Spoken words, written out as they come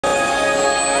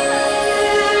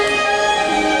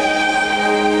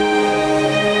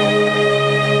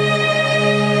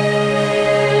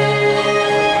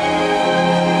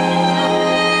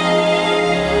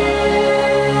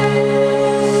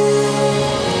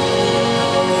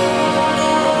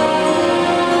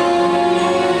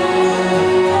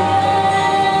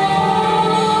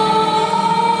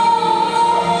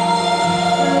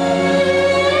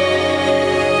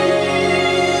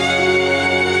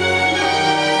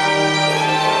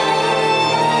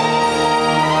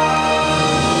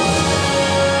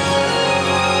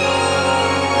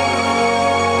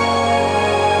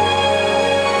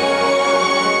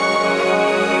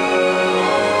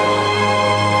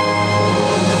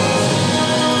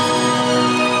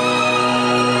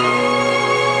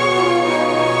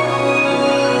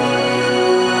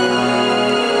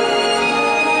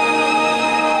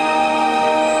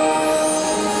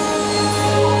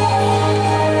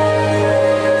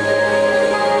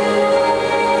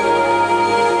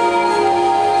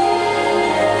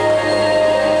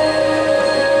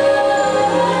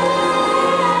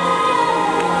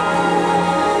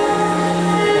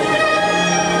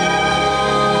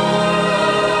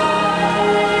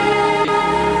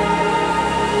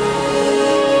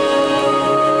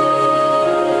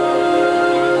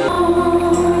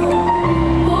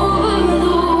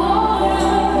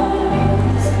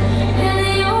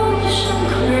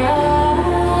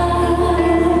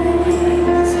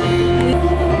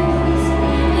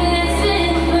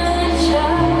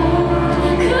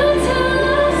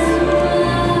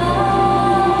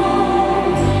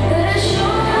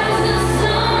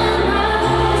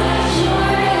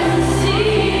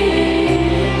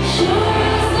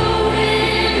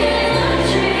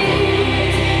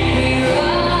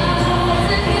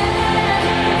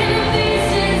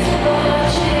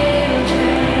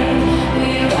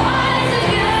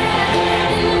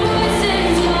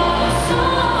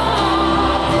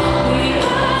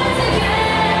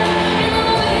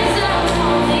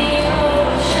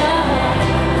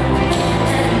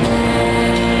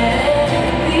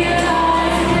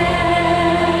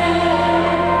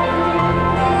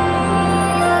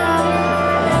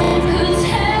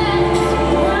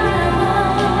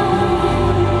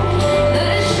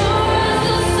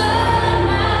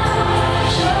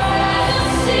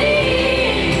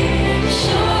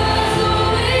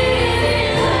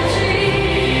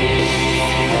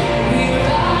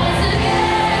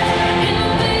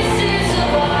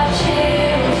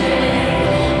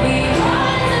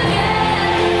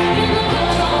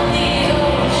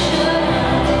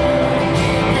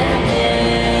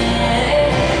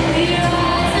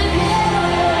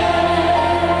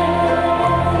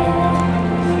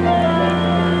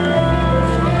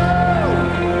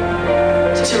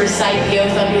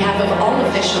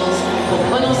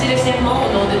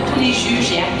tous les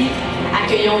juges et arbitres.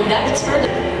 Accueillons David Spur.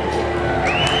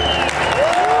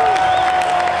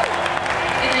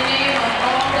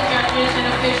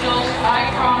 Officials, I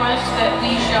promise that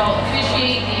we shall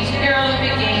officiate these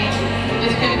Paralympic Games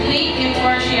with complete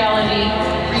impartiality,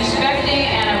 respecting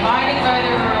and abiding by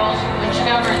the rules which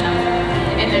govern them,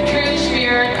 in the true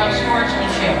spirit of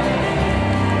sportsmanship.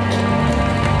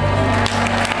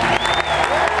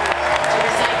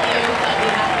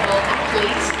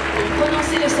 Pour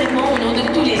prononcer le sermon au nom de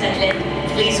tous les athlètes,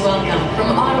 please welcome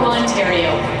from Ottawa,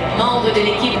 Ontario, membre de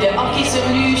l'équipe de hockey sur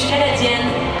luge canadienne,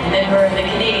 member of the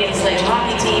Canadian sledge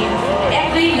hockey team,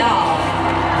 Hervé Laure.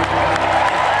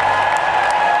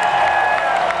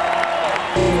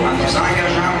 En nous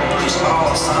engageant pour un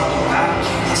sport sans dopage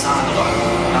et sans drogue,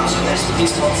 dans un esprit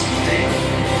sportivité,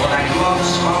 pour la gloire du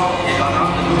sport et l'honneur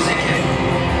de nos équipes.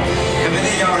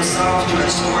 Committing ourselves to a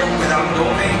sport without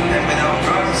doping and without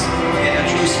drugs, in a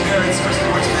true spirit of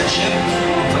sportsmanship,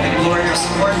 for the glory of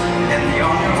sport and the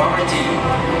honor of our team.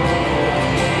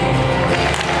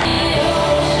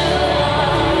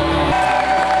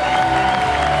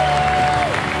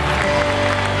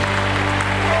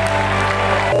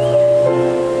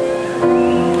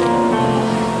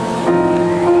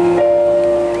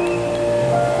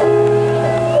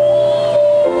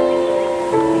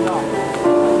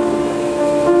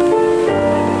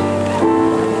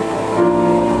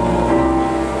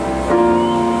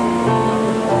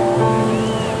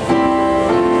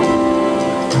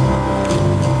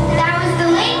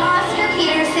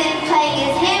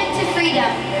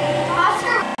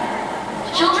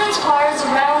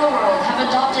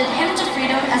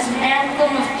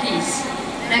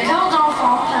 Le cœur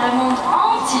d'enfant par le monde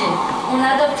entier ont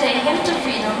adopté Hymn to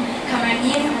Freedom comme un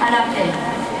hymne à la paix.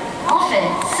 En fait,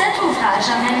 cet ouvrage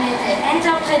a même été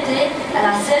interprété à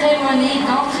la cérémonie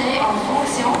d'entrée en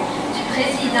fonction du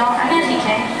président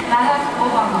américain Barack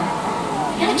Obama.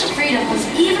 Hymn to Freedom was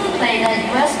even played at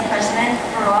US President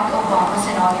Barack Obama's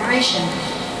inauguration.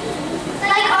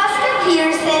 Like Oscar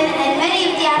Peterson and many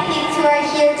of the athletes who are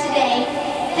here today,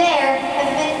 there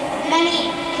have been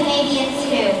many Canadians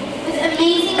who, with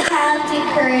amazing talent and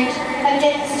courage, have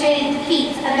demonstrated the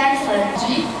feats of excellence.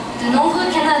 De nombreux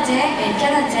Canadiens et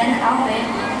Canadiennes armés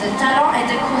de talent et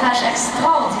de courage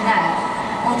extraordinaires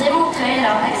ont démontré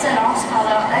leur excellence par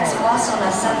leurs exploits sur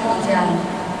la scène mondiale.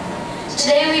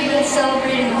 Today we've been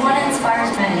celebrating one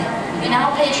inspires many. We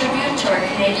now pay tribute to our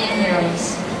Canadian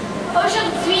heroes.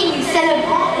 Aujourd'hui, nous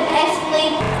célébrons un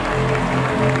exploit.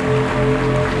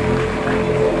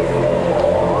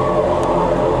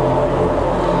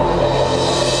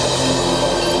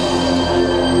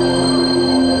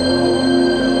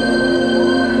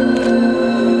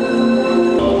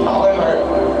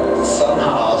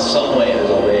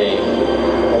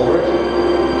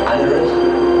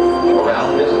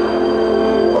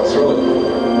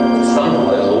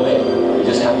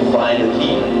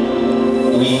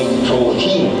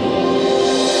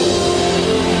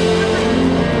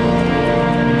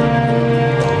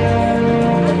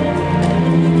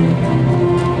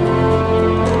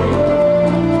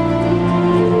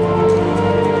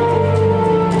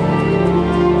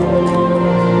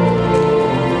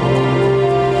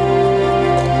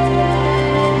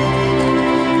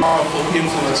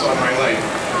 On my life.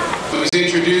 I was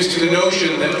introduced to the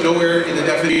notion that nowhere in the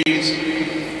definitions,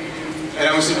 and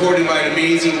I was supported by an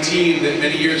amazing team that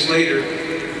many years later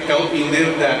helped me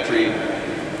live that dream,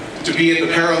 to be at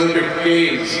the Paralympic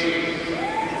Games.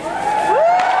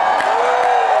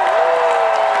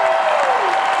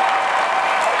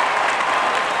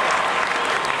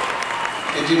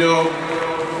 And you know,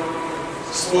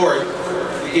 sport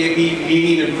gave me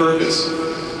meaning and purpose.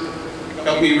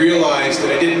 Helped me realize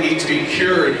that I didn't need to be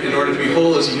cured in order to be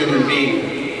whole as a human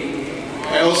being.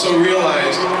 I also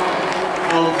realized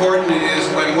how important it is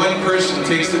when one person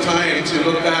takes the time to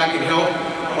look back and help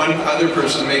one other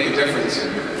person make a difference.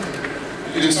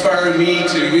 It inspired me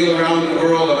to wheel around the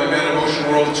world on my Man of Ocean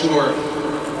World Tour,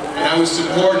 and I was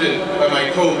supported by my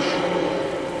coach,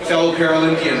 fellow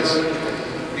Paralympians,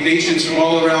 nations from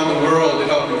all around the world that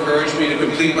helped encourage me to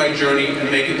complete my journey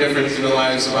and make a difference in the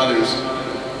lives of others.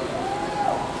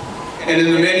 And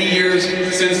in the many years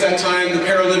since that time, the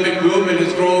Paralympic movement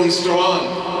has grown strong.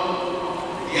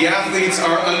 The athletes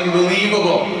are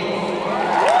unbelievable.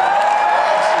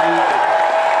 Absolutely.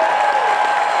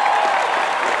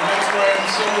 And that's why I'm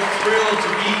so thrilled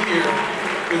to be here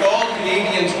with all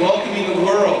Canadians welcoming the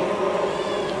world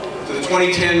to the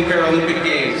 2010 Paralympic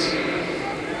Games.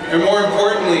 And more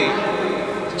importantly,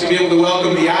 to be able to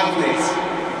welcome the athletes,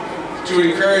 to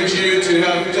encourage you to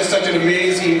have just such an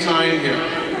amazing time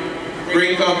here.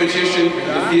 Great competition in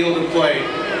the field of play.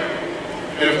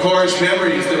 and of course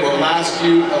memories that will last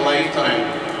you a lifetime.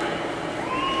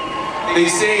 They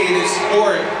say that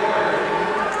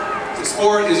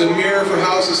sport is a mirror for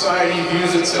how society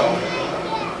views itself.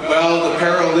 Well, the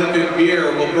Paralympic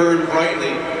mirror will burn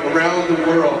brightly around the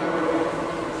world.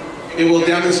 It will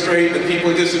demonstrate that people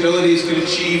with disabilities can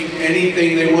achieve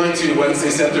anything they want to once they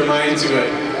set their mind to it.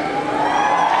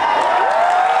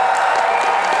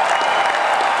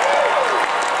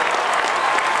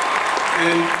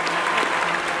 And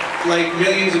like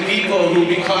millions of people who will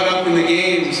be caught up in the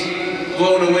games,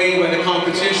 blown away by the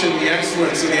competition, the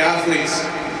excellence of the athletes,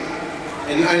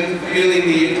 and feeling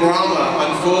the drama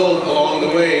unfold along the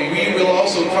way, we will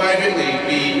also privately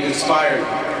be inspired.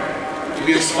 To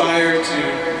be inspired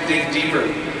to dig deeper,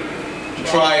 to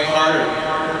try harder,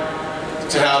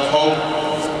 to have hope,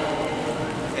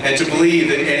 and to believe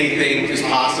that anything is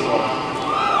possible.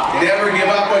 Never give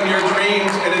up on your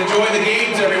dreams and enjoy the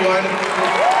games, everyone.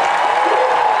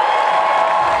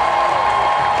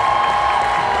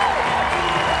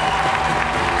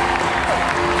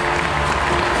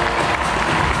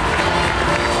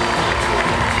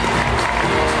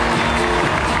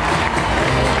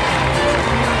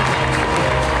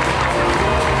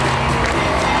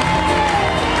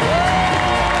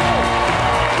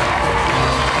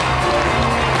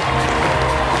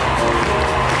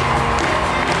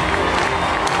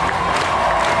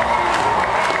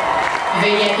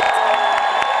 He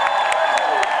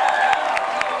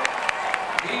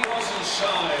wasn't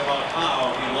shy about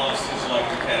how he lost his life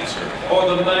to cancer,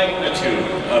 or the magnitude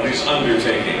of his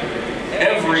undertaking.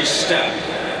 Every step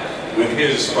with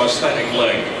his prosthetic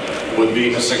leg would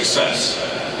be a success.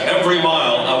 Every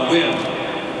mile a win.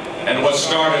 And what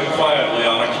started quietly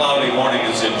on a cloudy morning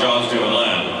in St. John's,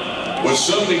 Newfoundland would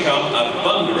soon become a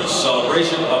thunderous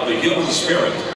celebration of the human spirit.